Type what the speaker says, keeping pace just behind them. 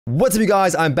What's up, you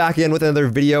guys? I'm back again with another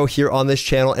video here on this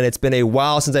channel, and it's been a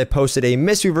while since I posted a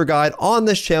Mistweaver guide on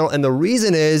this channel, and the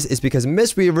reason is because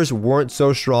Mistweavers weren't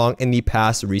so strong in the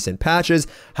past recent patches.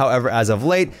 However, as of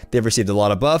late, they've received a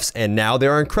lot of buffs, and now they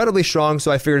are incredibly strong,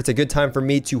 so I figured it's a good time for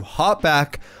me to hop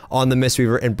back on the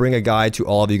Mistweaver and bring a guide to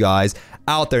all of you guys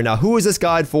out there. Now, who is this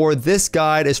guide for? This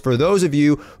guide is for those of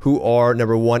you who are,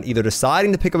 number one, either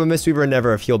deciding to pick up a Mistweaver and never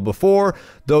have healed before,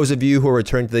 those of you who are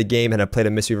returning to the game and have played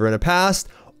a Mistweaver in the past,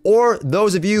 or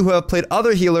those of you who have played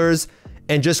other healers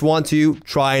and just want to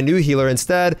try a new healer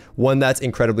instead, one that's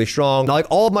incredibly strong. Now, like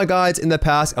all of my guides in the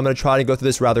past, I'm going to try to go through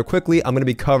this rather quickly. I'm going to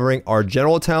be covering our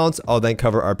general talents. I'll then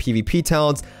cover our PvP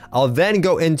talents. I'll then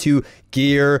go into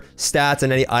gear, stats,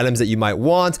 and any items that you might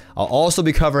want. I'll also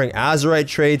be covering Azerite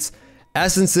traits,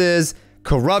 essences,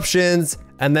 corruptions,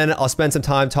 and then I'll spend some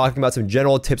time talking about some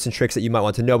general tips and tricks that you might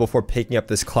want to know before picking up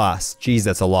this class. Jeez,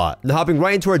 that's a lot. Now, hopping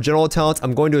right into our general talents,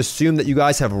 I'm going to assume that you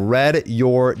guys have read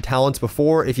your talents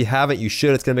before. If you haven't, you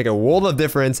should. It's going to make a world of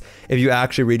difference if you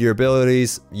actually read your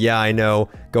abilities. Yeah, I know.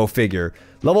 Go figure.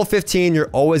 Level 15, you're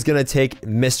always going to take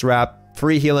Mist Wrap.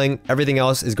 Free healing, everything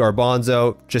else is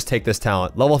Garbanzo. Just take this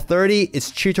talent. Level 30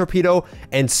 is Chi Torpedo,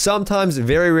 and sometimes,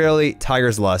 very rarely,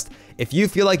 Tiger's Lust. If you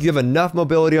feel like you have enough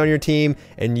mobility on your team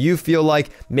and you feel like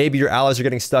maybe your allies are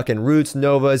getting stuck in roots,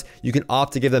 novas, you can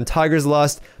opt to give them Tiger's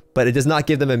Lust, but it does not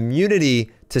give them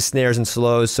immunity to snares and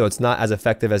slows, so it's not as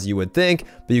effective as you would think,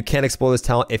 but you can explore this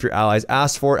talent if your allies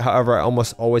ask for it. However, I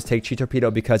almost always take Chi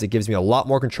Torpedo because it gives me a lot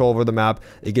more control over the map,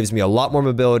 it gives me a lot more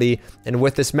mobility, and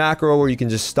with this macro where you can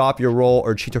just stop your roll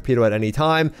or Chi Torpedo at any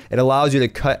time, it allows you to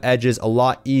cut edges a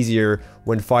lot easier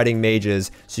when fighting mages,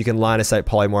 so you can line of sight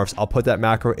polymorphs. I'll put that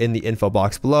macro in the info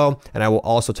box below, and I will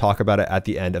also talk about it at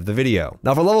the end of the video.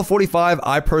 Now, for level 45,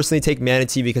 I personally take Mana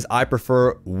Tea because I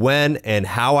prefer when and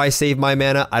how I save my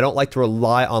mana. I don't like to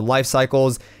rely on life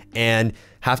cycles and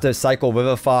have to cycle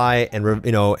Vivify and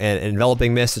and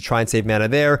Enveloping Mist to try and save mana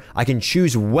there. I can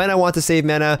choose when I want to save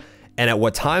mana and at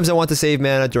what times I want to save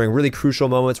mana during really crucial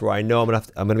moments where I know I'm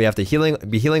gonna be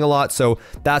healing a lot. So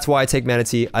that's why I take Mana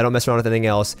Tea. I don't mess around with anything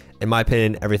else. In my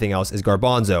opinion, everything else is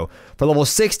Garbanzo. For level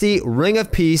 60, Ring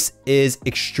of Peace is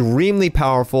extremely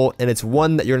powerful, and it's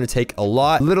one that you're gonna take a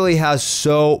lot. It literally has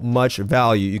so much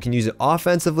value. You can use it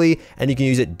offensively and you can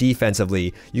use it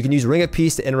defensively. You can use Ring of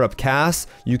Peace to interrupt casts.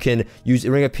 You can use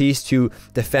Ring of Peace to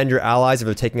defend your allies if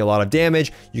they're taking a lot of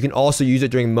damage. You can also use it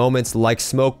during moments like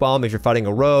Smoke Bomb if you're fighting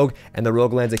a rogue and the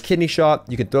rogue lands a kidney shot.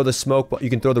 You can throw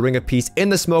the Ring of Peace in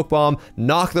the Smoke Bomb,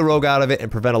 knock the rogue out of it,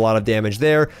 and prevent a lot of damage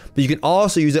there. But you can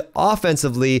also use it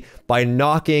offensively by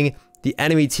knocking the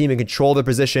enemy team and control their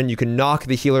position. You can knock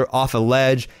the healer off a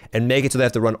ledge and make it so they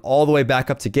have to run all the way back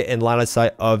up to get in line of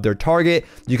sight of their target.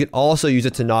 You can also use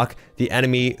it to knock the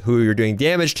enemy who you're doing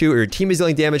damage to or your team is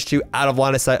dealing damage to out of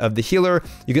line of sight of the healer.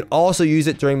 You can also use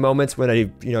it during moments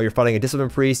when you're fighting a Discipline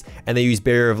Priest and they use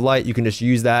Barrier of Light. You can just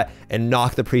use that and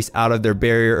knock the priest out of their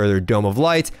barrier or their Dome of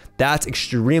Light. That's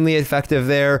extremely effective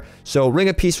there. So Ring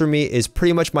of Peace for me is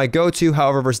pretty much my go-to.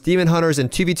 However, versus Demon Hunters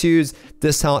and 2v2s,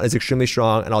 this talent is extremely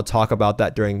strong, and I'll talk about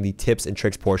that during the tips and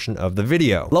tricks portion of the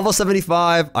video. Level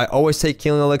 75, I always take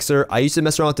Healing Elixir. I used to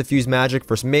mess around with Diffuse Magic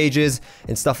for some mages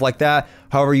and stuff like that.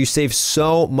 However, you save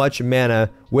so much mana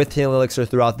with Healing Elixir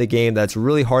throughout the game that it's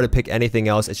really hard to pick anything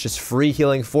else. It's just free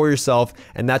healing for yourself,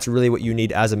 and that's really what you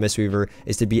need as a Mistweaver,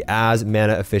 is to be as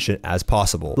mana efficient as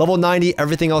possible. Level 90,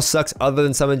 everything else sucks other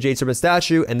than Summon Jade Serpent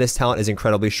Statue, and this talent is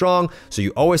incredibly strong, so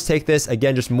you always take this.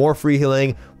 Again, just more free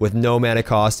healing with no mana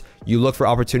cost. You look for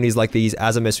opportunities like these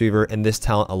as a Mistweaver, and this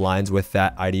talent aligns with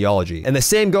that ideology. And the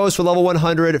same goes for level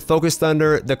 100, Focus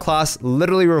Thunder. The class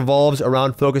literally revolves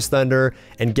around Focus Thunder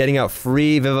and getting out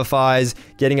free Vivifies,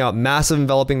 getting out massive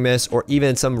Enveloping Mist, or even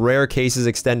in some rare cases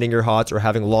extending your HOTS or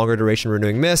having longer duration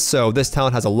Renewing Mist. So this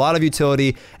talent has a lot of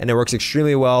utility, and it works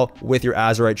extremely well with your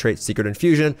Azerite Trait Secret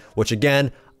Infusion, which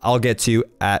again, I'll get to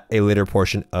at a later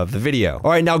portion of the video.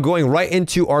 All right, now going right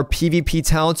into our PvP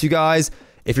talents, you guys.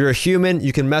 If you're a human,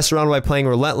 you can mess around by playing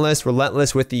Relentless.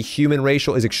 Relentless with the human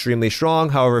racial is extremely strong.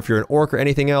 However, if you're an orc or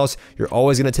anything else, you're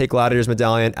always going to take Gladiator's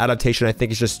Medallion. Adaptation, I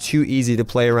think, is just too easy to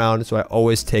play around, so I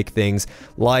always take things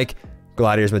like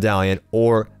Gladiator's Medallion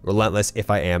or Relentless if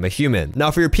I am a human.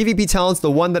 Now, for your PvP talents, the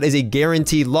one that is a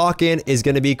guaranteed lock-in is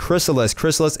going to be Chrysalis.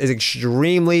 Chrysalis is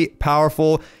extremely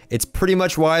powerful. It's pretty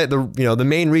much why the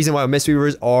main reason why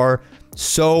Mistweavers are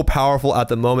so powerful at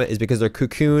the moment is because their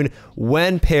Cocoon,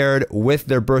 when paired with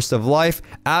their Burst of Life,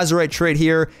 Azerite Trait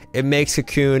here, it makes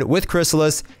Cocoon with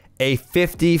Chrysalis a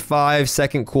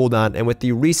 55-second cooldown, and with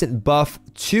the recent buff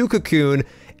to Cocoon,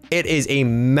 It is a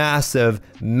massive,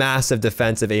 massive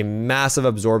defensive, a massive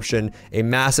absorption, a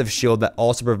massive shield that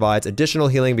also provides additional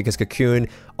healing because Cocoon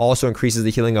also increases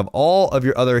the healing of all of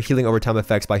your other healing over time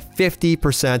effects by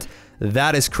 50%.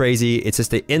 That is crazy. It's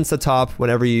just the insta-top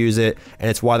whenever you use it, and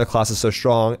it's why the class is so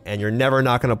strong, and you're never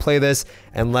not going to play this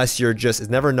unless you're just, it's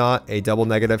never not a double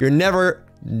negative. You're never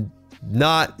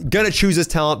not gonna choose this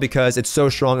talent because it's so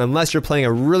strong unless you're playing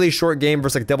a really short game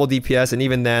versus like double DPS, and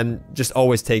even then, just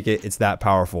always take it. It's that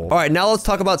powerful. All right, now let's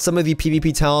talk about some of the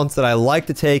PvP talents that I like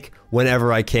to take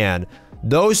whenever I can.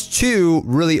 Those two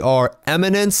really are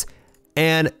Eminence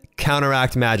and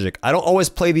Counteract Magic. I don't always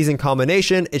play these in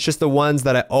combination. It's just the ones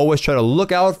that I always try to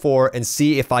look out for and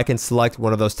see if I can select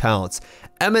one of those talents.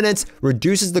 Eminence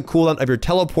reduces the cooldown of your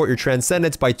teleport, your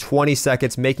Transcendence, by 20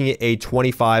 seconds, making it a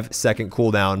 25-second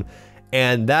cooldown.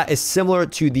 And that is similar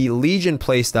to the Legion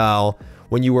playstyle.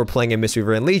 When you were playing in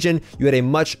Mistweaver and Legion, you had a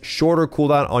much shorter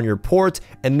cooldown on your port,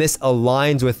 and this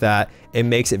aligns with that. It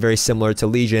makes it very similar to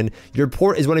Legion. Your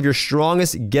port is one of your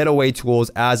strongest getaway tools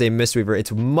as a Mistweaver.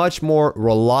 It's much more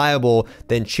reliable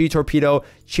than Chi Torpedo.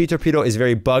 Chi Torpedo is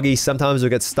very buggy. Sometimes you'll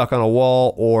get stuck on a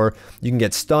wall, or you can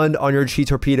get stunned on your Chi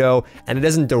Torpedo, and it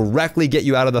doesn't directly get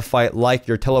you out of the fight like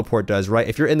your teleport does, right?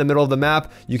 If you're in the middle of the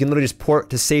map, you can literally just port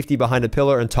to safety behind a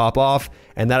pillar and top off,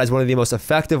 and that is one of the most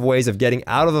effective ways of getting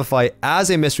out of the fight as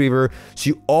a Mistweaver. So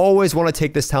you always want to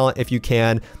take this talent if you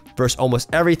can. Versus almost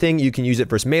everything. You can use it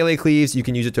versus melee cleaves, you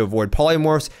can use it to avoid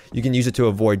polymorphs, you can use it to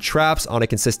avoid traps on a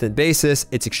consistent basis.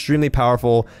 It's extremely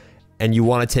powerful, and you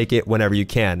want to take it whenever you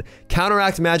can.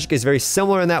 Counteract Magic is very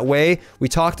similar in that way. We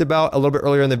talked about a little bit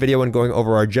earlier in the video when going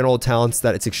over our general talents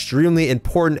that it's extremely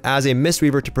important as a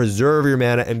Mistweaver to preserve your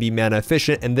mana and be mana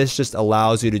efficient, and this just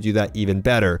allows you to do that even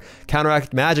better.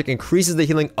 Counteract Magic increases the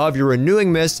healing of your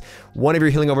Renewing Mist, one of your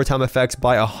healing over time effects,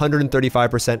 by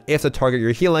 135% if the target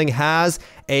you're healing has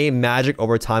a magic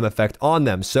over time effect on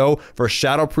them. So for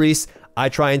Shadow Priests, I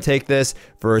try and take this.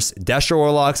 Versus Destro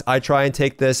Warlocks, I try and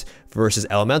take this. Versus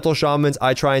Elemental Shamans,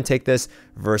 I try and take this.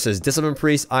 Versus Discipline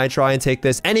Priests, I try and take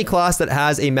this. Any class that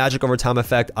has a magic over time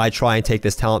effect, I try and take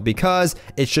this talent because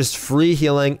it's just free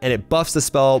healing and it buffs the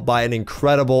spell by an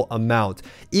incredible amount.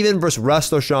 Even versus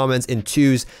Resto Shamans in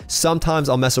 2s, sometimes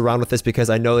I'll mess around with this because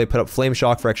I know they put up Flame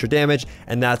Shock for extra damage,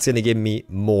 and that's going to give me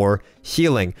more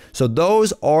healing. So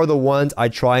those are the ones I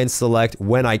try and select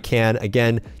when I can.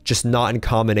 Again, just not in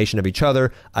combination of each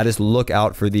other. I just look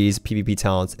out for these PvP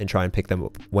talents and try and pick them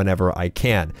up whenever I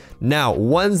can. Now,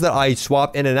 ones that I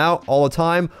swap in and out all the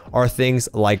time are things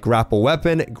like Grapple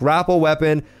Weapon. Grapple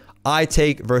Weapon, I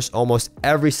take versus almost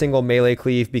every single melee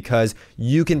cleave because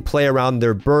you can play around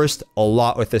their burst a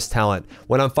lot with this talent.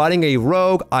 When I'm fighting a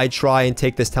rogue, I try and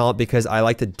take this talent because I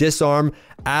like to disarm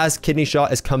as Kidney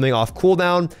Shot is coming off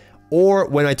cooldown, or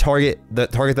when I target the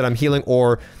target that I'm healing,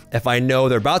 or if I know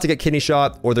they're about to get Kidney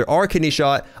Shot or there are Kidney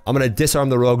Shot, I'm going to disarm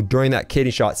the rogue during that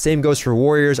Kidney Shot. Same goes for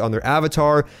Warriors on their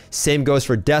Avatar. Same goes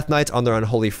for Death Knights on their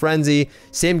Unholy Frenzy.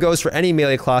 Same goes for any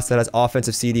melee class that has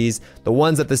offensive CDs. The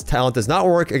ones that this talent does not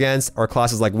work against are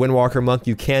classes like Windwalker Monk.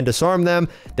 You can disarm them.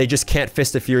 They just can't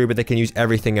Fist of Fury, but they can use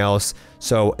everything else.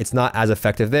 So it's not as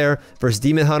effective there. Versus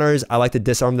Demon Hunters, I like to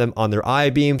disarm them on their Eye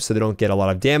Beam so they don't get a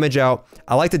lot of damage out.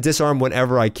 I like to disarm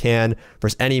whenever I can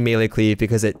versus any melee cleave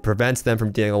because it prevents them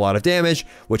from dealing a lot of damage,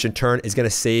 which in turn is going to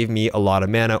save me a lot of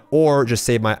mana or just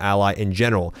save my ally in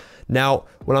general. Now,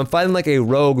 when I'm fighting like a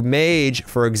rogue mage,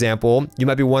 for example, you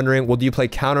might be wondering, well, do you play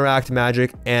Counteract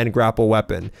Magic and Grapple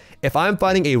Weapon? If I'm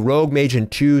fighting a rogue mage in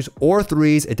 2s or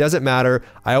 3s, it doesn't matter.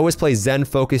 I always play Zen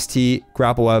Focus Tea,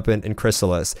 Grapple Weapon, and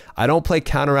Chrysalis. I don't play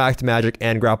Counteract Magic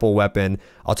and Grapple Weapon.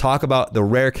 I'll talk about the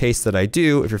rare case that I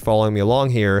do if you're following me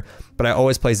along here, but I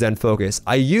always play Zen Focus.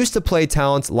 I used to play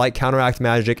talents like Counteract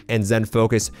Magic and Zen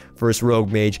Focus versus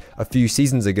Rogue Mage a few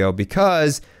seasons ago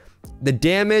because the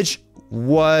damage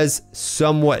was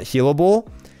somewhat healable,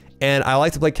 and I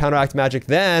like to play Counteract Magic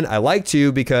then. I like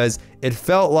to because it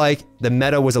felt like the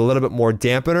meta was a little bit more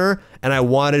dampener, and I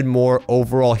wanted more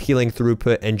overall healing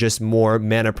throughput and just more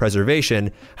mana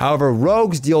preservation. However,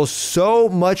 rogues deal so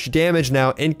much damage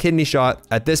now in Kidney Shot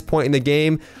at this point in the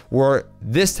game where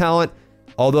this talent,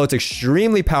 although it's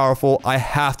extremely powerful, I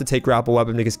have to take Grapple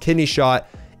Weapon because Kidney Shot,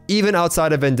 even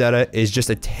outside of Vendetta, is just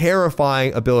a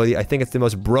terrifying ability. I think it's the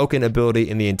most broken ability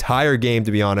in the entire game,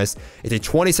 to be honest. It's a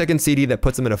 20-second CD that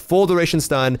puts them in a full duration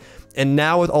stun, and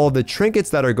now with all of the trinkets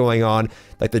that are going on,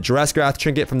 like the Dressgrath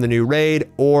trinket from the new raid,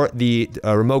 or the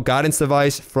remote guidance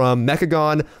device from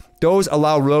Mechagon, those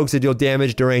allow rogues to deal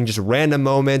damage during just random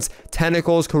moments.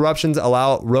 Tentacles, Corruptions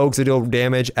allow rogues to deal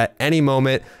damage at any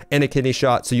moment in a Kidney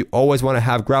Shot, so you always want to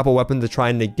have Grapple Weapon to try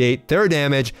and negate their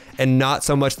damage and not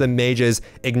so much the mages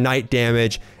ignite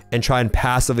damage and try and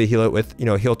passively heal it with,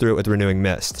 heal through it with Renewing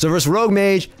Mist. So versus Rogue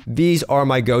Mage, these are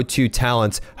my go-to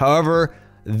talents. However,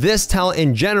 this talent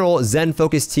in general, Zen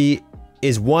Focus Tea,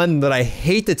 is one that I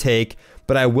hate to take,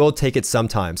 but I will take it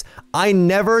sometimes. I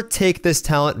never take this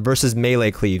talent versus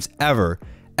melee cleaves, ever,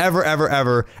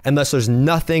 unless there's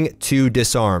nothing to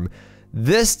disarm.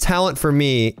 This talent for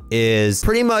me is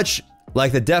pretty much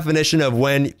like the definition of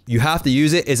when you have to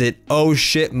use it is an oh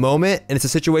shit moment, and it's a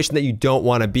situation that you don't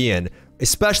want to be in,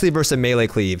 especially versus a melee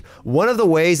cleave. One of the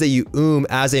ways that you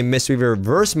as a Mistweaver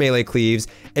versus melee cleaves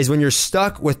is when you're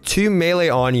stuck with 2 melee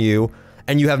on you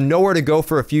and you have nowhere to go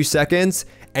for a few seconds,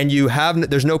 and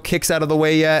there's no kicks out of the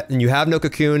way yet, and you have no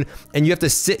cocoon, and you have to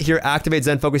sit here, activate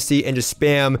Zen Focus Tea, and just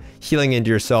spam healing into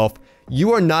yourself.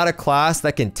 You are not a class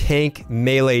that can tank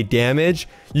melee damage.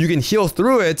 You can heal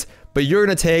through it, but you're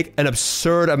going to take an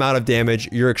absurd amount of damage.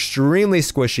 You're extremely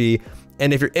squishy.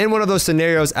 And if you're in one of those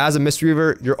scenarios as a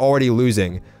Mistweaver, you're already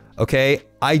losing. Okay?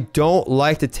 I don't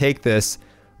like to take this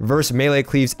versus melee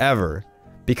cleaves ever,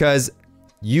 because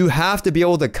you have to be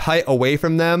able to kite away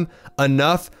from them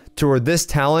enough to where this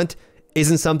talent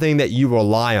isn't something that you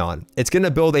rely on. It's going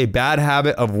to build a bad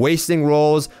habit of wasting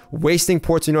rolls, wasting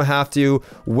ports when you don't have to,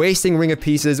 wasting Ring of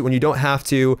Pieces when you don't have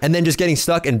to, and then just getting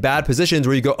stuck in bad positions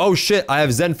where you go, oh shit, I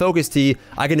have Zen Focus Tea,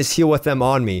 I can just heal with them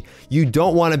on me. You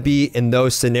don't want to be in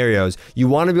those scenarios. You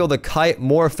want to be able to kite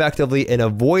more effectively and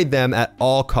avoid them at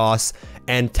all costs,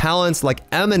 and talents like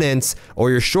Eminence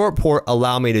or your short port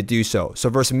allow me to do so. So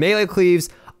versus melee cleaves,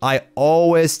 I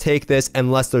always take this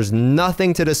unless there's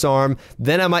nothing to disarm.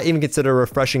 Then I might even consider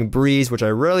Refreshing Breeze, which I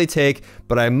rarely take,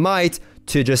 but I might,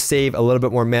 to just save a little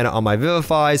bit more mana on my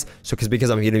Vivifies. So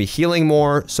because I'm going to be healing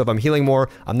more. So if I'm healing more,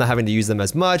 I'm not having to use them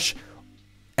as much.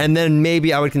 And then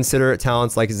maybe I would consider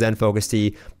talents like Zen Focus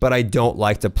Tea, but I don't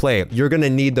like to play. You're going to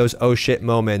need those oh shit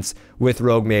moments with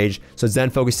Rogue Mage. So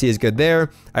Zen Focus Tea is good there.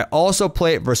 I also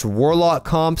play it versus Warlock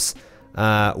comps.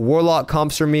 Warlock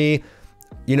comps for me,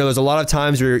 there's a lot of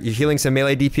times where you're healing some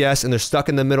melee DPS and they're stuck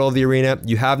in the middle of the arena.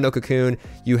 You have no cocoon.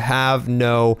 You have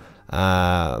no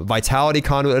Vitality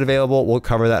Conduit available. We'll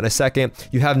cover that in a second.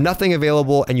 You have nothing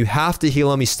available and you have to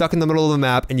heal him. He's stuck in the middle of the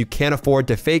map and you can't afford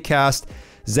to fake cast.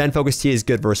 Zen Focus Tea is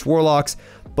good versus Warlocks,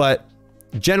 but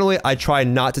generally I try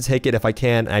not to take it if I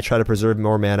can, and I try to preserve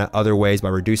more mana other ways by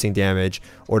reducing damage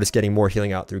or just getting more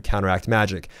healing out through Counteract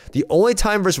Magic. The only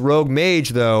time versus Rogue Mage,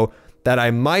 though, that I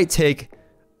might take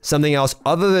something else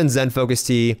other than Zen Focus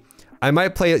Tea, I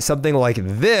might play something like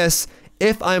this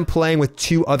if I'm playing with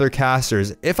 2 other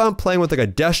casters. If I'm playing with like a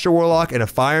Destra Warlock and a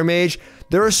Fire Mage,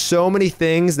 there are so many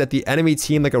things that the enemy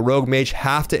team like a Rogue Mage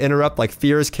have to interrupt, like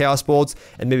Fears, Chaos Bolts,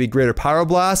 and maybe Greater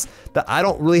Pyroblast, that I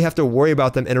don't really have to worry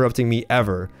about them interrupting me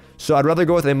ever. So I'd rather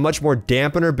go with a much more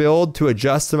dampener build to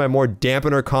adjust to my more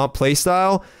dampener comp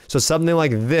playstyle. So something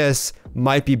like this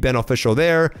might be beneficial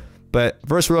there, but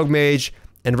versus Rogue Mage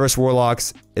and versus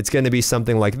Warlocks, it's going to be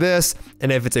something like this.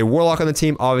 And if it's a Warlock on the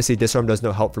team, obviously Disarm does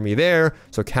no help for me there.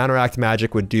 So Counteract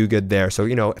Magic would do good there. So,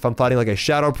 if I'm fighting like a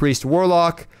Shadow Priest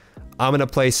Warlock, I'm going to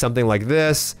play something like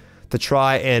this to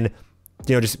try and,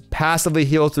 just passively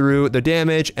heal through the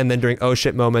damage. And then during oh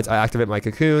shit moments, I activate my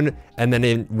Cocoon. And then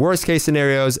in worst case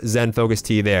scenarios, Zen Focus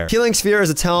Tea there. Healing Sphere is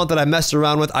a talent that I messed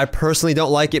around with. I personally don't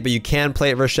like it, but you can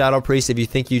play it versus Shadow Priest if you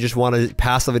think you just want to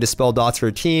passively dispel dots for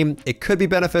your team. It could be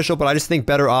beneficial, but I just think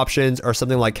better options are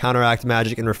something like Counteract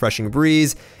Magic and Refreshing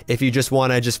Breeze. If you just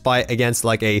want to fight against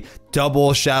like a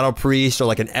double Shadow Priest or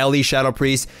like an LE Shadow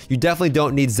Priest, you definitely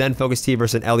don't need Zen Focus Tea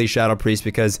versus an LE Shadow Priest,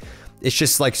 because it's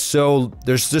just like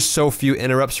there's just so few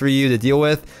interrupts for you to deal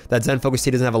with that Zen Focus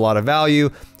Tea doesn't have a lot of value.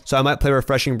 So I might play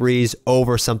Refreshing Breeze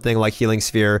over something like Healing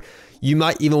Sphere. You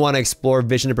might even want to explore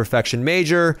Vision of Perfection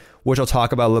Major, which I'll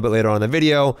talk about a little bit later on in the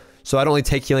video. So I don't really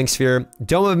take Healing Sphere.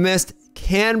 Dome of Mist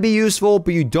can be useful,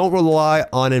 but you don't rely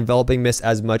on Enveloping Mist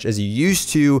as much as you used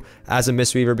to as a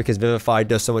Mistweaver, because Vivify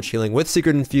does so much healing with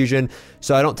Secret Infusion.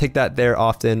 So I don't take that there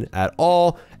often at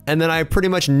all. And then I pretty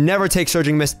much never take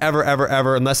Surging Mist ever,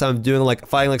 unless I'm doing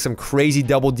fighting some crazy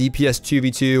double DPS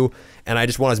 2v2 and I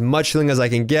just want as much healing as I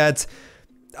can get.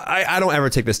 I don't ever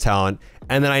take this talent.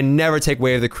 And then I never take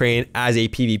Way of the Crane as a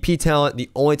PvP talent. The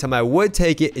only time I would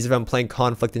take it is if I'm playing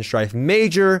Conflict and Strife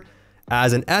Major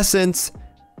as an Essence,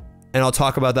 and I'll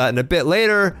talk about that in a bit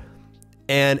later.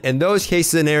 And in those case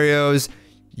scenarios,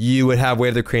 you would have Way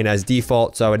of the Crane as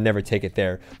default, so I would never take it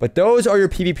there. But those are your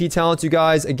PvP talents, you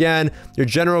guys. Again, your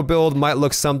general build might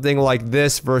look something like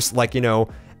this versus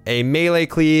a melee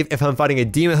cleave. If I'm fighting a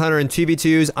Demon Hunter in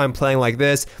 2v2s, I'm playing like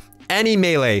this. Any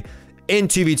melee in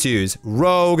 2v2s,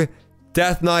 Rogue,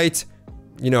 Death Knight,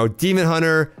 Demon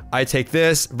Hunter, I take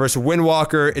this. Versus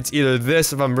Windwalker, it's either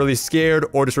this if I'm really scared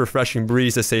or just Refreshing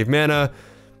Breeze to save mana.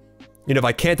 You know, if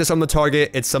I can't disarm the target,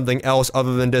 it's something else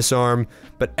other than disarm.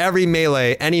 But every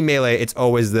melee, any melee, it's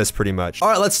always this pretty much. All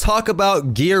right, let's talk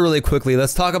about gear really quickly.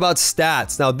 Let's talk about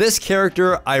stats. Now, this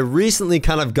character, I recently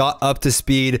kind of got up to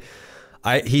speed.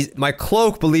 My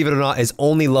cloak, believe it or not, is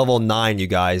only level 9, you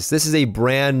guys. This is a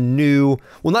brand new,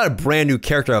 well, not a brand new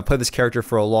character. I've played this character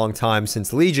for a long time,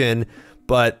 since Legion,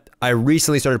 but I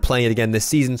recently started playing it again this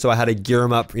season, so I had to gear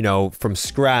him up, you know, from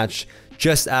scratch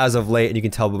just as of late, and you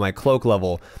can tell by my cloak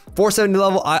level. 470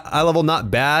 level, eye level, not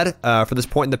bad for this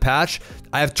point in the patch.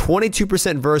 I have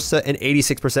 22% Versa and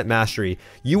 86% Mastery.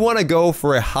 You want to go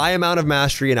for a high amount of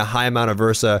Mastery and a high amount of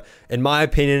Versa. In my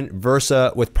opinion,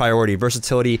 Versa with priority,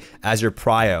 versatility as your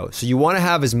prio. So you want to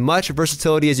have as much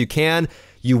versatility as you can.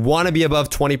 You want to be above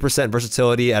 20%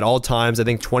 versatility at all times. I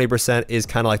think 20% is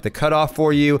kind of like the cutoff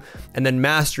for you. And then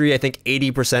Mastery, I think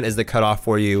 80% is the cutoff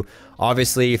for you.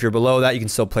 Obviously, if you're below that, you can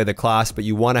still play the class, but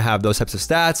you want to have those types of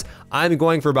stats. I'm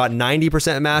going for about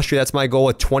 90% Mastery. That's my goal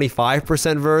with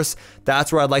 25% Verse.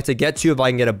 That's where I'd like to get to. If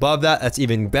I can get above that, that's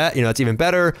even better. You know, that's even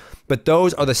better. But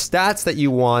those are the stats that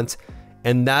you want,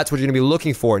 and that's what you're going to be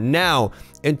looking for. Now,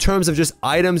 in terms of just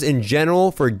items in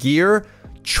general for gear,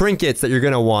 trinkets that you're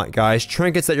going to want, guys.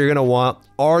 Trinkets that you're going to want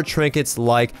are trinkets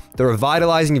like the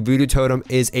Revitalizing Voodoo Totem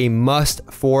is a must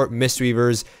for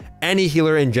Mistweavers. Any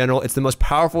healer in general. It's the most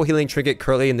powerful healing trinket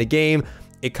currently in the game.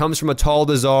 It comes from a Tall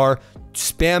Dazar.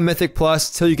 Spam Mythic Plus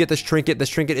till you get this trinket. This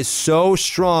trinket is so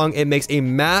strong, it makes a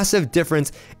massive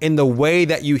difference in the way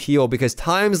that you heal, because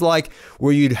times like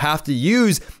where you'd have to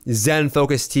use Zen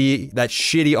Focus Tea, that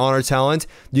shitty honor talent,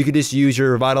 you could just use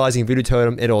your Revitalizing Voodoo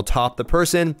Totem. It'll top the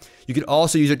person. You could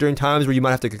also use it during times where you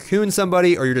might have to cocoon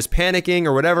somebody, or you're just panicking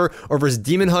or whatever, or versus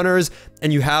Demon Hunters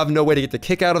and you have no way to get the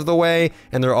kick out of the way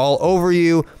and they're all over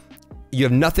you. You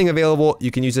have nothing available,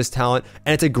 you can use this talent,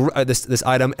 and it's this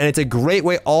item, and it's a great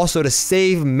way also to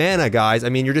save mana, guys. I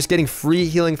mean, you're just getting free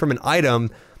healing from an item.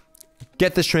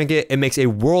 Get this trinket, it makes a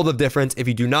world of difference. If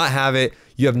you do not have it,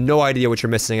 you have no idea what you're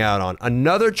missing out on.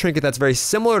 Another trinket that's very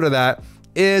similar to that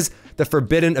is the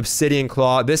Forbidden Obsidian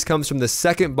Claw. This comes from the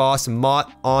second boss Mott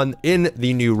in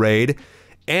the new raid.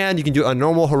 And you can do a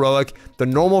normal heroic. The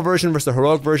normal version versus the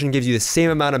heroic version gives you the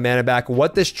same amount of mana back.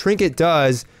 What this trinket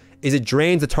does is it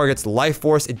drains the target's life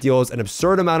force, it deals an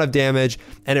absurd amount of damage,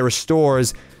 and it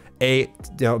restores a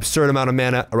absurd amount of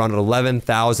mana, around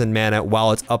 11,000 mana,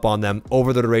 while it's up on them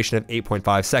over the duration of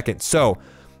 8.5 seconds. So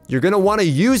you're going to want to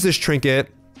use this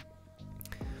trinket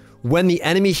when the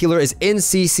enemy healer is in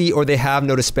CC or they have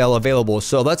no dispel available.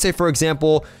 So let's say, for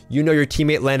example, you know your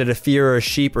teammate landed a fear or a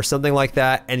sheep or something like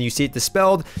that, and you see it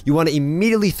dispelled. You want to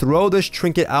immediately throw this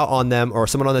trinket out on them or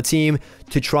someone on the team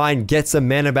to try and get some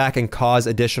mana back and cause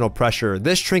additional pressure.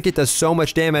 This trinket does so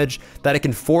much damage that it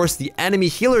can force the enemy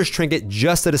healer's trinket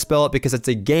just to dispel it, because it's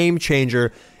a game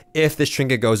changer if this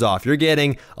trinket goes off. You're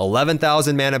getting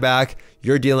 11,000 mana back,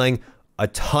 you're dealing a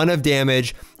ton of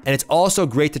damage, and it's also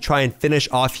great to try and finish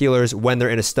off healers when they're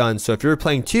in a stun. So if you're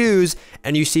playing twos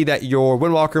and you see that your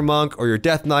Windwalker Monk or your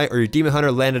Death Knight or your Demon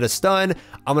Hunter landed a stun,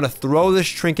 I'm going to throw this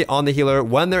trinket on the healer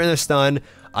when they're in a stun.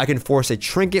 I can force a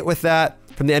trinket with that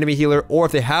from the enemy healer, or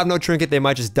if they have no trinket, they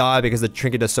might just die because the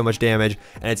trinket does so much damage,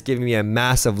 and it's giving me a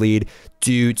massive lead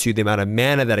due to the amount of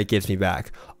mana that it gives me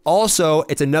back. Also,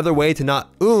 it's another way to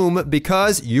not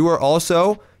because you are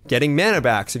also getting mana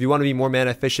back. So if you want to be more mana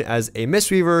efficient as a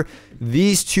Mistweaver,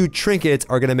 these two trinkets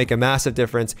are going to make a massive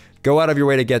difference. Go out of your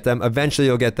way to get them. Eventually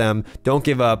you'll get them. Don't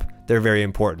give up. They're very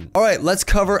important. All right, let's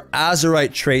cover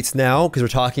Azerite traits now, because we're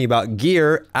talking about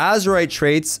gear. Azerite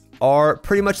traits are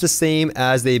pretty much the same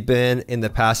as they've been in the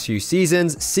past few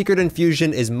seasons. Secret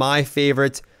Infusion is my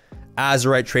favorite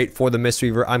Azerite trait for the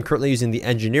Mistweaver. I'm currently using the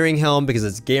Engineering Helm because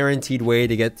it's a guaranteed way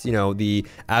to get, the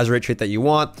Azerite trait that you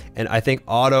want. And I think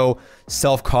Auto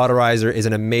Self-Cauterizer is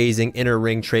an amazing inner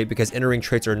ring trait, because inner ring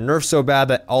traits are nerfed so bad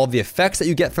that all of the effects that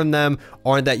you get from them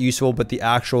aren't that useful, but the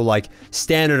actual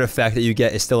standard effect that you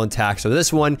get is still intact. So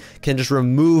this one can just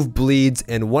remove bleeds,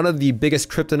 and one of the biggest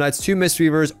kryptonites to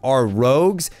Mistweavers are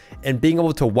rogues, and being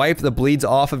able to wipe the bleeds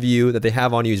off of you that they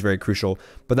have on you is very crucial.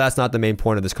 But that's not the main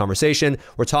point of this conversation.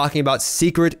 We're talking about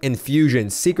Secret Infusion.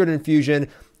 Secret Infusion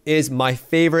is my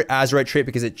favorite Azerite trait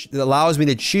because it allows me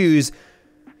to choose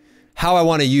how I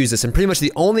want to use this. And pretty much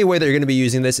the only way that you're going to be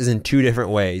using this is in two different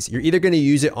ways. You're either going to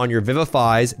use it on your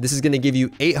Vivifies. This is going to give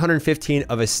you 815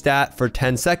 of a stat for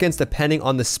 10 seconds, depending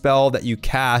on the spell that you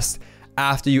cast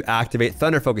after you activate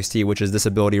Thunder Focus Tea, which is this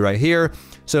ability right here.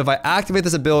 So if I activate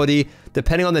this ability,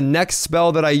 depending on the next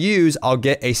spell that I use, I'll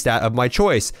get a stat of my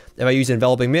choice. If I use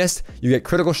Enveloping Mist, you get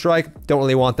Critical Strike. Don't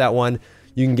really want that one.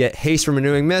 You can get Haste from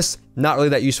Renewing Mist. Not really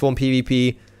that useful in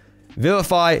PvP.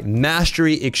 Vivify,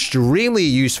 Mastery, extremely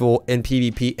useful in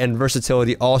PvP, and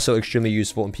Versatility, also extremely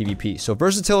useful in PvP. So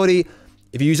Versatility,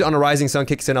 if you use it on a Rising Sun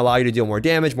kick, it's going to allow you to deal more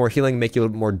damage, more healing, make you a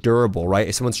little bit more durable, right?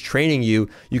 If someone's training you,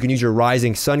 you can use your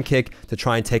Rising Sun kick to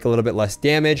try and take a little bit less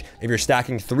damage. If you're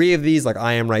stacking 3 of these, like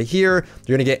I am right here,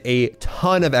 you're going to get a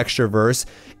ton of extra verse.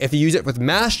 If you use it with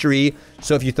Mastery,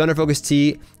 so if you Thunder Focus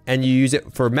T and you use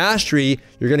it for Mastery,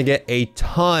 you're going to get a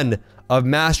ton of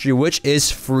Mastery, which is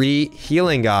free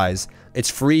healing, guys. It's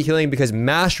free healing because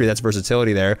Mastery, that's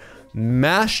Versatility there.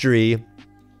 Mastery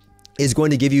is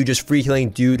going to give you just free healing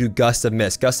due to Gust of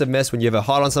Mist. Gust of Mist, when you have a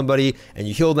hot on somebody and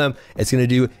you heal them, it's going to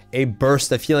do a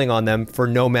burst of healing on them for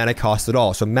no mana cost at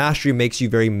all. So Mastery makes you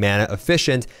very mana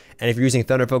efficient. And if you're using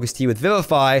Thunder Focus T with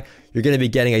Vivify, you're going to be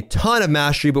getting a ton of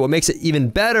Mastery. But what makes it even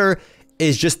better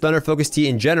is just Thunder Focus T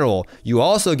in general. You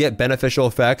also get beneficial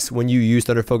effects when you use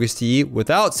Thunder Focus T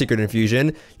without Secret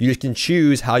Infusion. You just can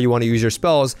choose how you want to use your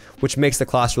spells, which makes the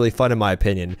class really fun in my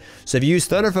opinion. So if you use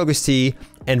Thunder Focus T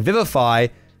and Vivify,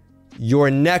 your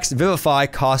next Vivify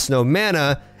costs no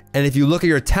mana, and if you look at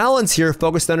your talents here,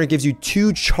 Focus Thunder gives you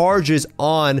 2 charges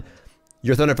on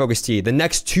your Thunder Focus T. The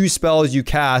next 2 spells you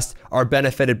cast are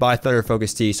benefited by Thunder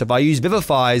Focus T. So if I use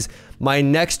Vivifies, my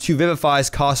next 2 Vivifies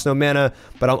cost no mana,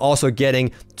 but I'm also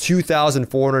getting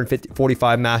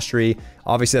 2,445 Mastery.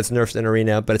 Obviously that's nerfed in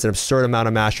Arena, but it's an absurd amount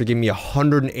of Mastery, giving me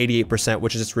 188%,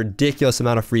 which is this ridiculous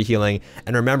amount of free healing.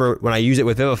 And remember, when I use it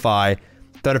with Vivify,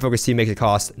 Thunder Focus T makes it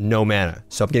cost no mana.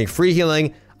 So I'm getting free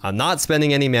healing, I'm not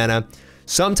spending any mana.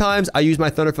 Sometimes I use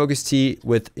my Thunder Focus T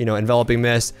with, Enveloping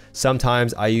Mist.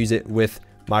 Sometimes I use it with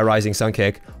my Rising Sun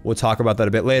kick. We'll talk about that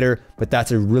a bit later, but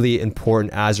that's a really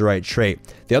important Azerite trait.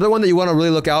 The other one that you want to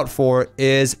really look out for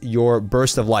is your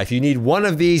Burst of Life. You need one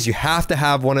of these. You have to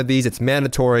have one of these. It's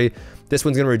mandatory. This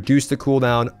one's going to reduce the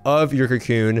cooldown of your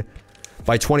cocoon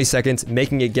by 20 seconds,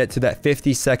 making it get to that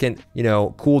 50-second,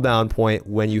 cooldown point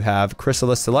when you have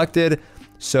Chrysalis selected.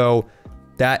 So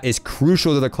that is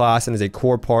crucial to the class and is a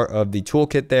core part of the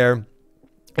toolkit there.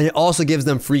 And it also gives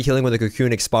them free healing when the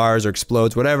cocoon expires or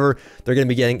explodes, whatever. They're going to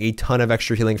be getting a ton of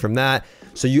extra healing from that.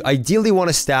 So you ideally want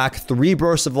to stack 3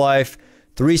 Bursts of Life,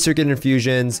 3 Secret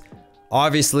Infusions.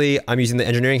 Obviously, I'm using the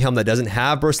Engineering Helm that doesn't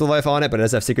have Burst of Life on it, but it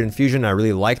does have Secret Infusion. I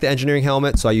really like the Engineering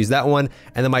Helmet, so I use that one.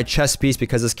 And then my chest piece,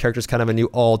 because this character is kind of a new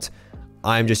alt,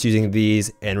 I'm just using these.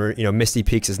 And, Misty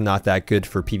Peaks is not that good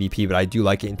for PvP, but I do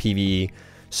like it in PvE.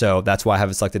 So that's why I have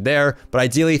it selected there. But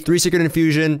ideally, 3 Secret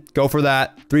Infusion, go for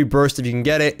that. 3 Burst if you can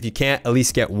get it. If you can't, at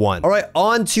least get 1. All right,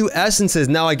 on to Essences.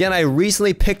 Now, again, I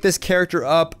recently picked this character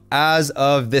up as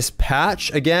of this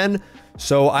patch again.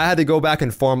 So I had to go back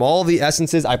and farm all the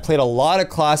Essences. I played a lot of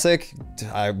Classic.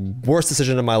 Worst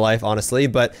decision of my life, honestly.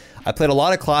 But I played a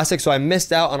lot of Classic, so I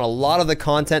missed out on a lot of the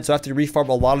content. So I have to refarm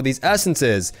a lot of these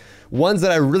Essences. Ones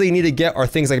that I really need to get are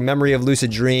things like Memory of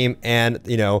Lucid Dream and,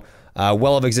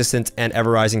 Well of Existence and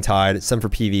Ever Rising Tide. Some for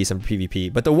PV, some for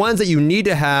PvP. But the ones that you need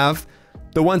to have,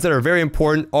 the ones that are very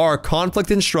important, are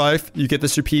Conflict and Strife. You get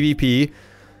this for PvP.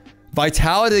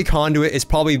 Vitality Conduit is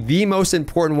probably the most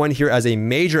important one here as a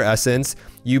major essence.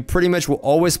 You pretty much will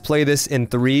always play this in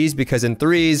 3s because in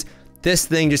 3s, this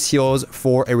thing just heals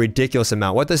for a ridiculous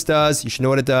amount. What this does, you should know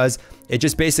what it does. It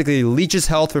just basically leeches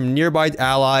health from nearby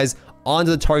allies onto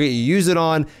the target you use it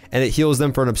on, and it heals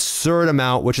them for an absurd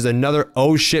amount, which is another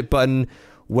oh shit button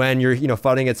when you're,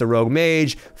 fighting against a rogue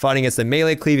mage, fighting against a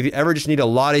melee cleave. If you ever just need a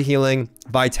lot of healing,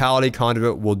 Vitality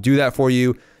Conduit will do that for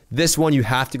you. This one, you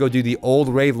have to go do the old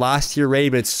raid, last tier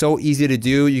raid, but it's so easy to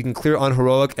do. You can clear on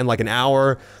Heroic in like an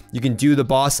hour. You can do the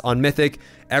boss on Mythic.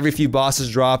 Every few bosses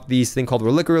drop these thing called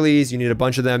Reliquaries. You need a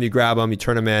bunch of them. You grab them, you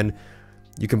turn them in.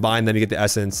 You combine them, you get the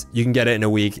essence. You can get it in a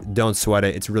week. Don't sweat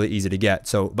it. It's really easy to get.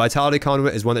 So Vitality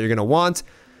Conduit is one that you're going to want.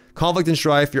 Conflict and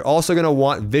Strife, you're also going to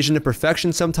want Vision of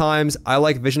Perfection sometimes. I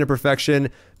like Vision of Perfection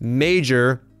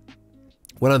major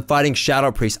when I'm fighting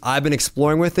Shadow Priest. I've been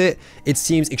exploring with it. It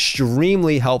seems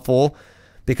extremely helpful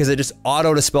because it just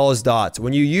auto dispels dots.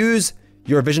 When you use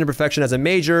your Vision of Perfection as a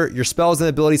major, your spells and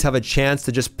abilities have a chance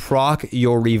to just proc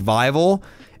your Revival.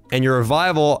 And your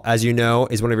Revival, as you know,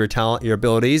 is one of your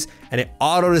abilities, and it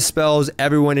auto dispels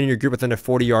everyone in your group within a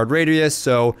 40-yard radius.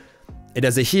 So it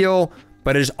does a heal,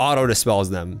 but it just auto dispels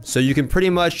them. So you can pretty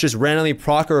much just randomly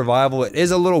proc a Revival. It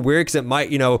is a little weird because it might,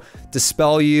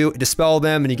 dispel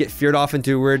them, and you get feared off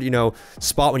into a weird,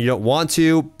 spot when you don't want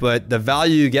to. But the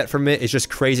value you get from it is just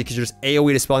crazy because you're just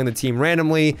AoE dispelling the team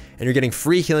randomly, and you're getting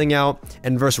free healing out.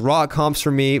 And versus rock comps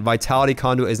for me, Vitality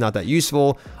Conduit is not that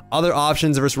useful. Other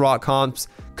options versus rock comps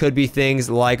could be things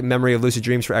like Memory of Lucid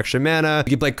Dreams for extra mana.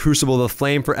 You could play Crucible of the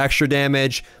Flame for extra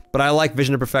damage, but I like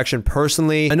Vision of Perfection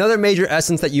personally. Another major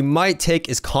essence that you might take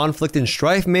is Conflict and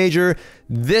Strife Major.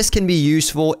 This can be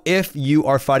useful if you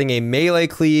are fighting a melee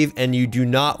cleave and you do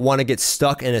not want to get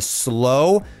stuck in a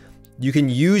slow. You can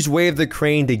use Wave the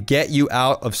Crane to get you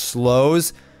out of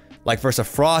slows, like versus a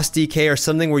Frost DK or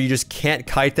something where you just can't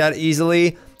kite that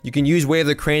easily. You can use Wave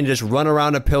the Crane to just run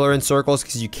around a pillar in circles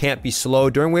because you can't be slow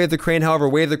during Wave the Crane. However,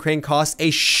 Wave the Crane costs a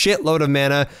shitload of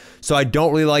mana, so I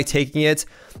don't really like taking it.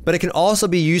 But it can also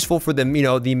be useful for the,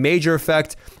 the major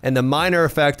effect and the minor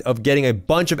effect of getting a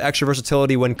bunch of extra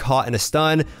versatility when caught in a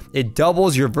stun. It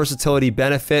doubles your versatility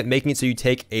benefit, making it so you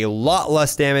take a lot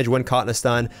less damage when caught in a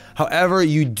stun. However,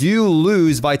 you do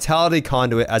lose Vitality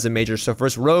Conduit as a major. So for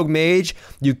Rogue Mage,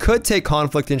 you could take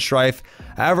Conflict and Strife.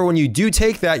 However, when you do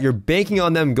take that, you're banking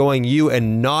on them going you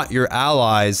and not your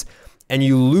allies, and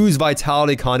you lose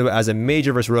Vitality Conduit as a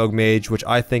major versus Rogue Mage, which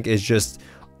I think is just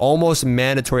almost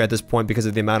mandatory at this point because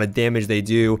of the amount of damage they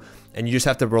do, and you just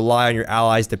have to rely on your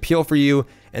allies to peel for you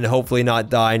and hopefully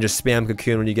not die and just spam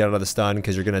Cocoon when you get out of the stun,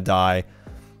 because you're going to die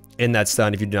in that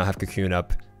stun if you do not have Cocoon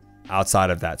up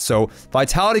outside of that. So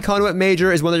Vitality Conduit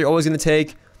Major is one that you're always going to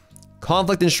take.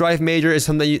 Conflict and Strife Major is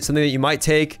something that you might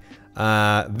take.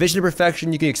 Vision of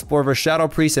Perfection you can explore versus Shadow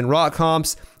Priest and rock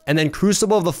comps. And then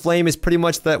Crucible of the Flame is pretty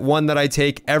much that one that I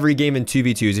take every game in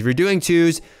 2v2s. If you're doing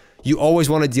 2s, you always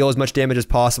want to deal as much damage as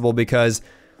possible because,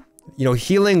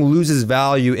 healing loses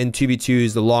value in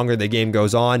 2v2s the longer the game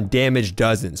goes on. Damage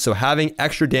doesn't. So having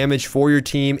extra damage for your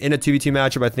team in a 2v2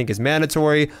 matchup I think is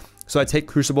mandatory. So I take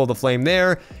Crucible of the Flame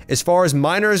there. As far as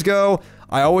minors go,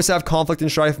 I always have Conflict and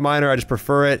Strife minor. I just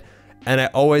prefer it. And I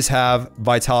always have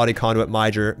Vitality Conduit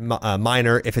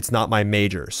minor if it's not my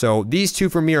major. So these two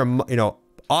for me are,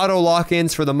 auto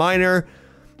lock-ins for the minor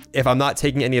if I'm not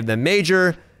taking any of them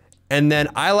major. And then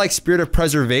I like Spirit of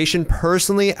Preservation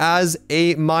personally as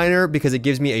a minor because it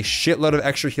gives me a shitload of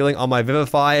extra healing on my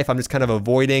Vivify if I'm just kind of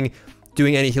avoiding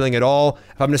doing any healing at all.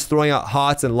 If I'm just throwing out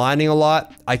hots and lining a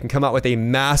lot, I can come out with a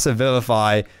massive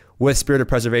Vivify with Spirit of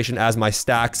Preservation as my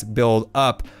stacks build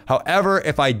up. However,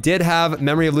 if I did have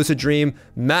Memory of Lucid Dream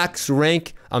max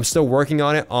rank, I'm still working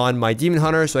on it on my Demon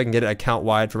Hunter so I can get it account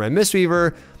wide for my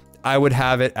Mistweaver. I would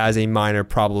have it as a minor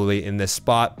probably in this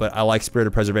spot, but I like Spirit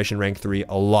of Preservation rank 3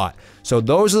 a lot. So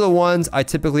those are the ones I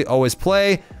typically always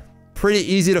play. Pretty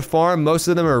easy to farm. Most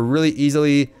of them are really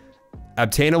easily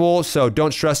obtainable, so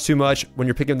don't stress too much when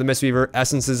you're picking up the Mistweaver.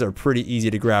 Essences are pretty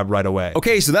easy to grab right away.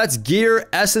 Okay, so that's gear,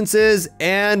 essences,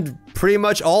 and pretty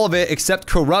much all of it except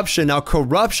corruption. Now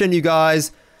corruption, you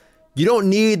guys, you don't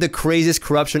need the craziest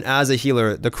corruption as a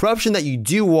healer. The corruption that you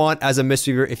do want as a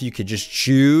Mistweaver, if you could just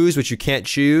choose, which you can't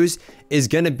choose, is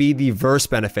going to be the verse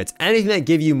benefits. Anything that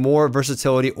give you more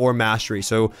versatility or mastery.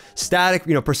 So static,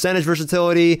 percentage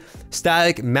versatility,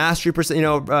 static mastery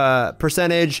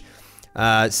percentage,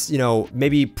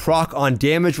 maybe proc on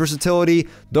damage versatility.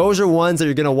 Those are ones that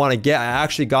you're going to want to get. I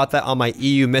actually got that on my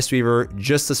EU Mistweaver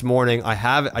just this morning.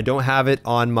 I don't have it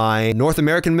on my North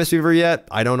American Mistweaver yet.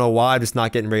 I don't know why. I'm just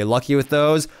not getting very lucky with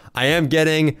those. I am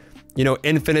getting,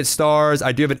 infinite stars.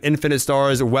 I do have an infinite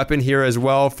stars weapon here as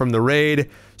well from the raid.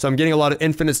 So I'm getting a lot of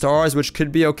infinite stars, which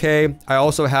could be okay. I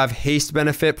also have haste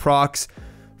benefit procs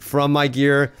from my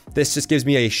gear. This just gives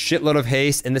me a shitload of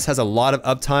haste, and this has a lot of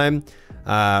uptime.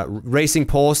 Racing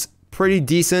Pulse, pretty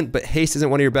decent, but haste isn't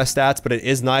one of your best stats, but it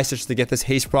is nice just to get this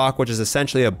haste proc, which is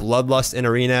essentially a bloodlust in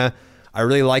arena. I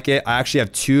really like it. I actually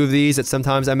have 2 of these that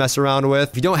sometimes I mess around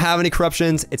with. If you don't have any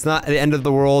corruptions, it's not the end of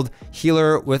the world.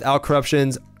 Healer without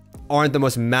corruptions aren't the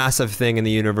most massive thing in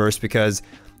the universe because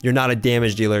you're not a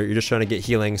damage dealer. You're just trying to get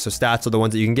healing. So stats are the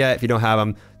ones that you can get. If you don't have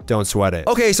them, don't sweat it.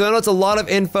 Okay, so I know it's a lot of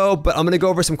info, but I'm going to go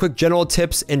over some quick general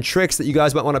tips and tricks that you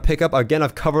guys might want to pick up. Again,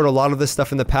 I've covered a lot of this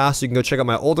stuff in the past, so you can go check out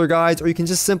my older guides, or you can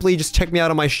just simply check me out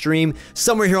on my stream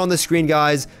somewhere here on the screen,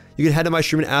 guys. You can head to my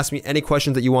stream and ask me any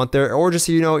questions that you want there, or just,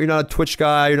 you're not a Twitch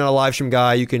guy, you're not a live stream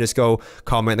guy, you can just go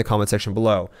comment in the comment section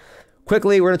below.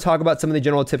 Quickly, we're going to talk about some of the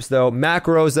general tips though.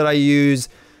 Macros that I use.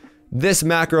 This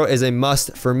macro is a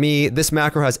must for me. This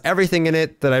macro has everything in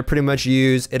it that I pretty much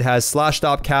use. It has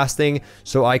 /stopcasting,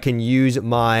 so I can use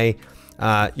my,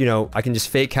 I can just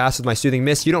fake cast with my Soothing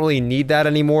Mist. You don't really need that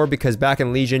anymore because back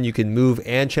in Legion, you can move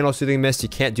and channel Soothing Mist. You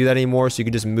can't do that anymore, so you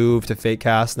can just move to fake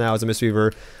cast now as a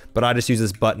Mistweaver. But I just use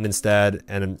this button instead,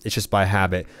 and it's just by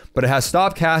habit. But it has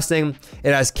stop casting,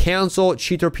 it has cancel,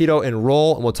 cheat torpedo, and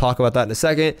roll, and we'll talk about that in a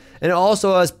second. And it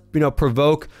also has,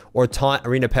 provoke or taunt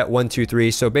arena pet 1, 2,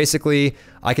 3. So basically,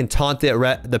 I can taunt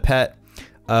the pet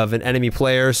of an enemy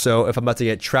player. So if I'm about to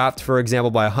get trapped, for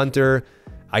example, by a hunter,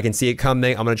 I can see it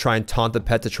coming. I'm going to try and taunt the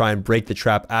pet to try and break the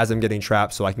trap as I'm getting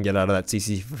trapped so I can get out of that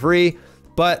CC for free.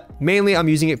 But mainly I'm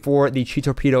using it for the cheat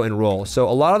torpedo and roll. So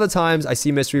a lot of the times I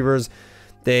see Mistweavers,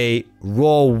 they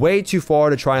roll way too far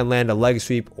to try and land a leg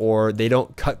sweep, or they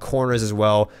don't cut corners as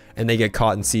well and they get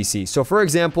caught in CC. So for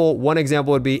example, one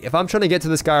example would be if I'm trying to get to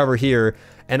this guy over here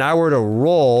and I were to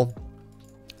roll,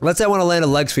 let's say I want to land a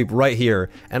leg sweep right here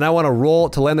and I want to roll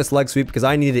to land this leg sweep because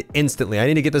I need it instantly. I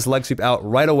need to get this leg sweep out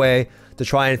right away to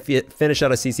try and finish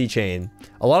out a CC chain.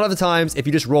 A lot of the times, if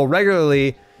you just roll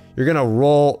regularly, you're going to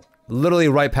roll literally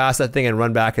right past that thing and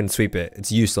run back and sweep it.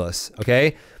 It's useless,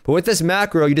 okay? But with this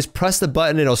macro, you just press the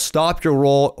button, it'll stop your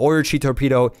roll or your cheat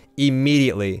torpedo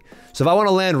immediately. So if I want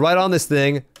to land right on this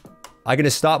thing, I can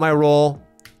just stop my roll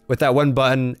with that one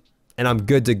button and I'm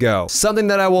good to go. Something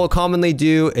that I will commonly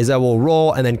do is I will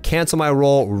roll and then cancel my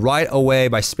roll right away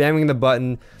by spamming the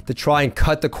button to try and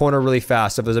cut the corner really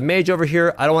fast. So if there's a mage over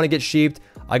here, I don't want to get sheeped,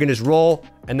 I can just roll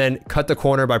and then cut the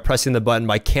corner by pressing the button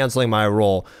by canceling my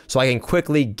roll. So I can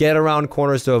quickly get around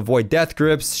corners to avoid death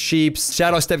grips, sheeps,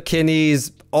 shadow step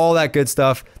kidneys, all that good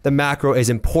stuff. The macro is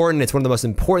important. It's one of the most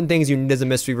important things you need as a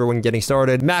Mistweaver when getting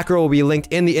started. Macro will be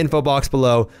linked in the info box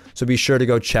below, so be sure to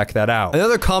go check that out.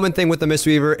 Another common thing with the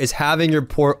Mistweaver is having your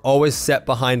port always set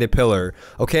behind a pillar,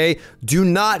 okay? Do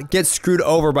not get screwed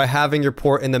over by having your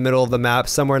port in the middle of the map,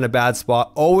 somewhere in a bad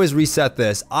spot. Always reset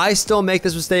this. I still make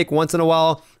this mistake once in a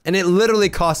while, and it literally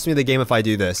costs me the game if I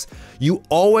do this. You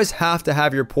always have to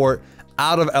have your port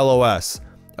out of LOS,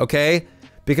 okay?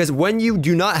 Because when you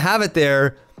do not have it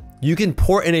there, you can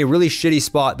port in a really shitty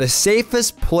spot. The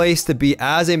safest place to be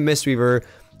as a Mistweaver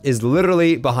is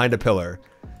literally behind a pillar.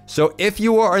 So if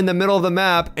you are in the middle of the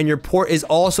map and your port is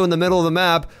also in the middle of the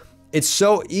map, it's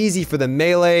so easy for the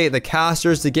melee, the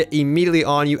casters to get immediately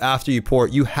on you after you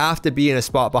port. You have to be in a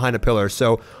spot behind a pillar.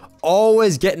 So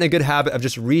always get in a good habit of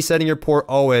just resetting your port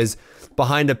always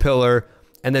behind a pillar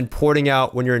and then porting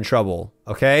out when you're in trouble,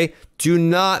 okay? Do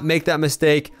not make that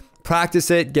mistake. Practice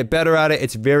it, get better at it.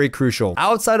 It's very crucial.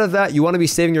 Outside of that, you want to be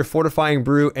saving your fortifying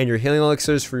brew and your healing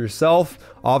elixirs for yourself.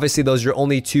 Obviously, those are your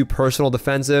only two personal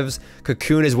defensives.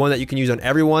 Cocoon is one that you can use on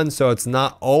everyone, so it's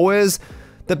not always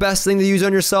the best thing to use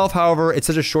on yourself. However, it's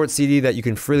such a short CD that you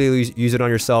can freely use it on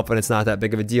yourself, and it's not that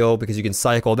big of a deal because you can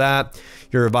cycle that,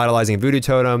 your revitalizing voodoo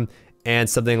totem, and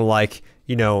something like,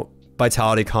 you know,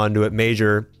 vitality conduit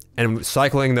major. And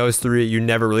cycling those three, you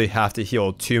never really have to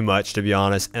heal too much, to be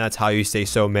honest, and that's how you stay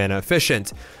so mana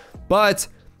efficient. But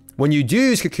when you do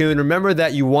use Cocoon, remember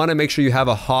that you want to make sure you have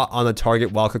a hot on the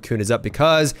target while Cocoon is up,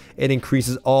 because it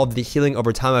increases all of the healing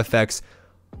over time effects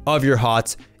of your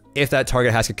hots if that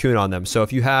target has Cocoon on them. So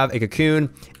if you have a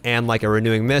Cocoon and like a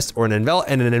renewing mist or an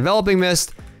enveloping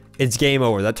mist, it's game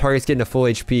over. That target's getting a full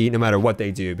HP no matter what they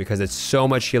do because it's so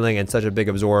much healing and such a big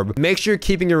absorb. Make sure you're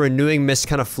keeping your renewing mist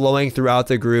kind of flowing throughout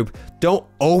the group. Don't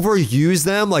overuse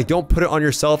them. Like, don't put it on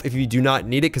yourself if you do not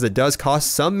need it, because it does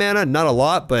cost some mana, not a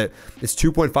lot, but it's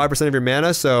 2.5% of your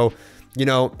mana. So, you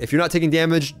know, if you're not taking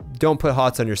damage, don't put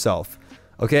hots on yourself,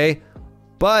 okay?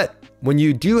 But when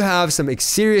you do have some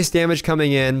serious damage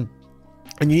coming in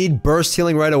and you need burst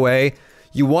healing right away,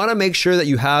 you want to make sure that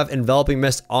you have enveloping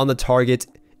mist on the target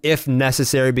if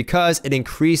necessary, because it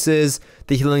increases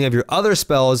the healing of your other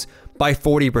spells by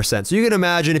 40%. So you can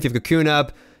imagine if you have Cocoon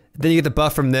up, then you get the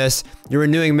buff from this, your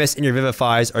renewing mist and your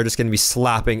vivifies are just going to be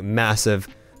slapping massive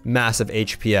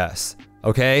HPS,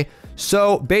 okay?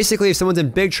 So basically, if someone's in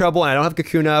big trouble and I don't have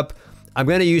Cocoon up, I'm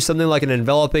going to use something like an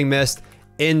enveloping mist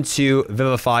into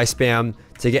vivify spam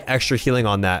to get extra healing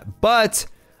on that. But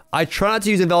I try not to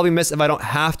use enveloping mist if I don't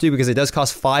have to, because it does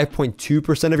cost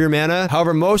 5.2% of your mana.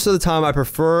 However, most of the time I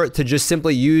prefer to just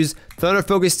simply use Thunder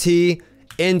Focus Tea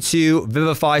into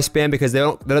vivify spam, because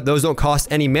those don't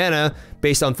cost any mana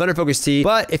based on Thunder Focus Tea.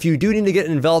 But if you do need to get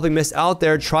an enveloping mist out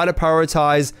there, try to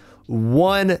prioritize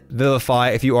one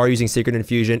vivify if you are using Secret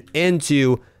Infusion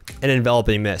into an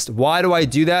enveloping mist. Why do I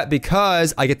do that?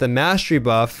 Because I get the mastery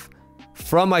buff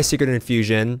from my Secret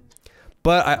Infusion,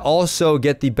 but I also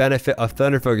get the benefit of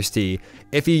Thunder Focus Tea.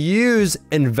 If you use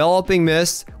Enveloping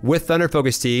Mist with Thunder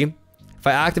Focus Tea, if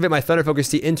I activate my Thunder Focus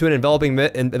Tea into an Enveloping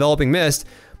Mist,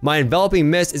 my Enveloping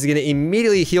Mist is going to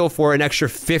immediately heal for an extra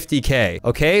 50k,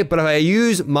 okay? But if I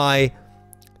use my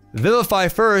Vivify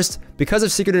first, because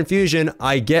of Secret Infusion,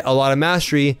 I get a lot of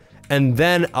mastery, and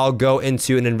then I'll go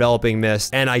into an Enveloping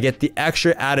Mist, and I get the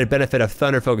extra added benefit of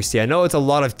Thunder Focus Tea. I know it's a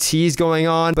lot of T's going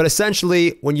on, but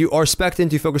essentially, when you are spec'd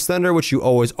into Focus Thunder, which you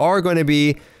always are going to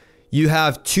be, you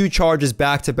have 2 charges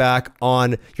back to back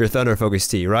on your Thunder Focus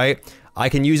Tea, right? I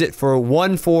can use it for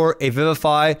a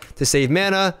Vivify to save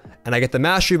mana, and I get the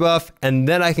Mastery buff, and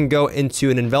then I can go into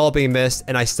an Enveloping Mist,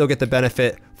 and I still get the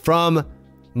benefit from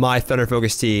my Thunder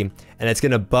Focus Tea, and it's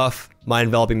going to buff my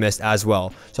Enveloping Mist as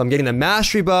well. So I'm getting the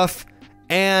Mastery buff,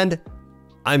 and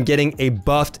I'm getting a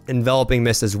buffed Enveloping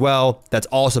Mist as well. That's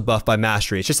also buffed by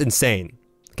Mastery. It's just insane.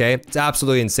 Okay? It's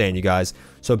absolutely insane, you guys.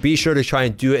 So be sure to try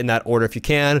and do it in that order if you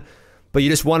can. But you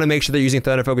just want to make sure that you're using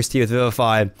Thunder Focus Tea with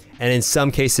Vivify, and in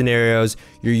some case scenarios,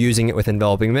 you're using it with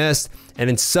Enveloping Mist, and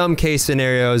in some case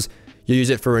scenarios, you use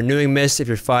it for Renewing Mist if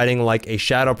you're fighting like a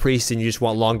Shadow Priest and you just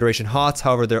want long duration HOTS.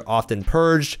 However, they're often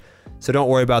purged, so don't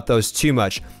worry about those too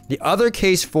much. The other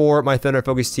case for my Thunder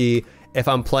Focus Tea, if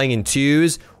I'm playing in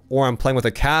 2s, or I'm playing with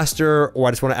a caster, or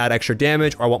I just want to add extra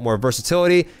damage, or I want more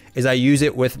versatility, is I use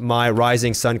it with my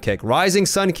Rising Sun Kick. Rising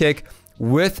Sun Kick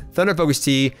with Thunder Focus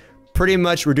Tea pretty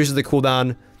much reduces the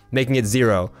cooldown, making it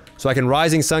 0. So I can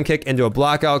Rising Sun Kick into a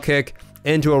Blackout Kick,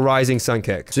 into a Rising Sun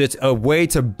Kick. So it's a way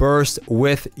to burst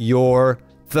with your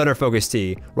Thunder Focus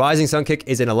Tea. Rising Sun Kick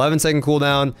is an 11-second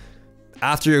cooldown.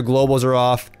 After your globals are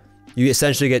off, you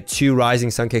essentially get 2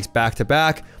 Rising Sun Kicks back to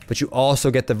back, but you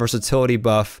also get the versatility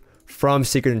buff from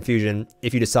Secret Infusion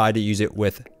if you decide to use it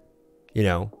with, you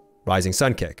know, Rising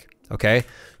Sun Kick. Okay?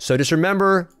 So just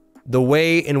remember, the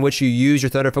way in which you use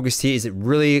your Thunder Focus Tea is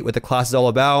really what the class is all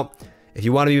about. If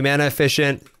you want to be mana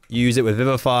efficient, use it with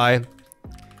Vivify.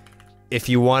 If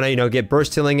you want to, you know, get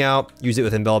burst healing out, use it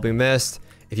with Enveloping Mist.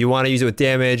 If you want to use it with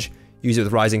damage, use it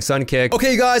with Rising Sun Kick.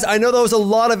 Okay, guys, I know that was a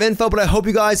lot of info, but I hope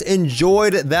you guys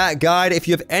enjoyed that guide. If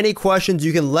you have any questions,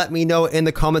 you can let me know in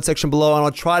the comment section below, and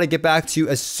I'll try to get back to you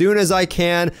as soon as I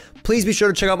can. Please be sure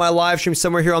to check out my live stream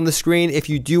somewhere here on the screen if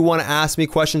you do want to ask me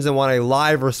questions and want a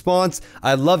live response.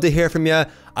 I'd love to hear from you.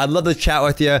 I'd love to chat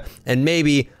with you, and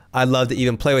maybe I'd love to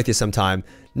even play with you sometime.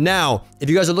 Now, if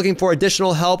you guys are looking for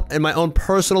additional help and my own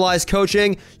personalized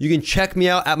coaching, you can check me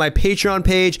out at my Patreon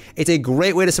page. It's a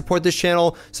great way to support this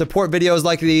channel, support videos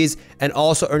like these, and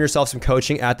also earn yourself some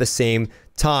coaching at the same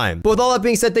time. But with all that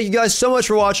being said, thank you guys so much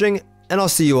for watching, and I'll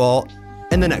see you all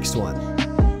in the next one.